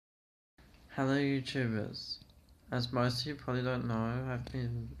Hello YouTubers. As most of you probably don't know, I've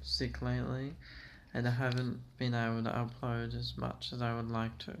been sick lately and I haven't been able to upload as much as I would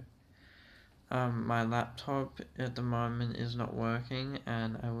like to. My laptop at the moment is not working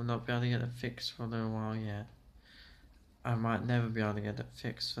and I will not be able to get it fixed for a little while yet. I might never be able to get it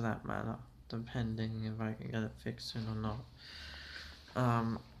fixed for that matter, depending if I can get it fixed soon or not.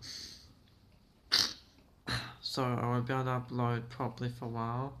 So I won't be able to upload properly for a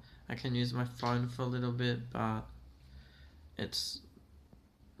while. I can use my phone for a little bit, but it's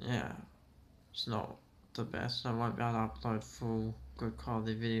it's not the best. I won't be able to upload full good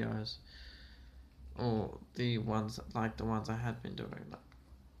quality videos, or the ones like the ones I had been doing,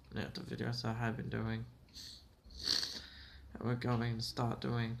 the videos I had been doing. We're going to start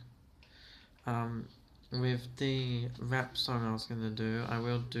doing. With the rap song I was gonna do, I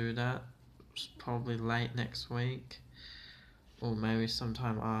will do that probably late next week, or maybe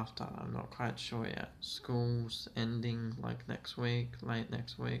sometime after. I'm not quite sure yet. School's ending like next week, late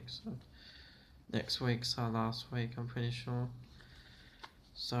next week, so next week's our last week, I'm pretty sure.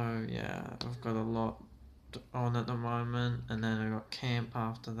 So yeah, I've got a lot on at the moment, and then I got camp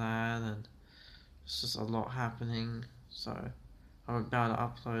after that, and it's just a lot happening. So I won't be able to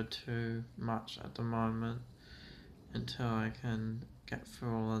upload too much at the moment until I can get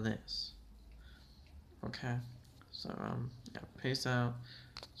through all of this. Okay, so yeah, peace out,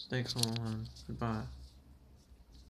 stay cool, and goodbye.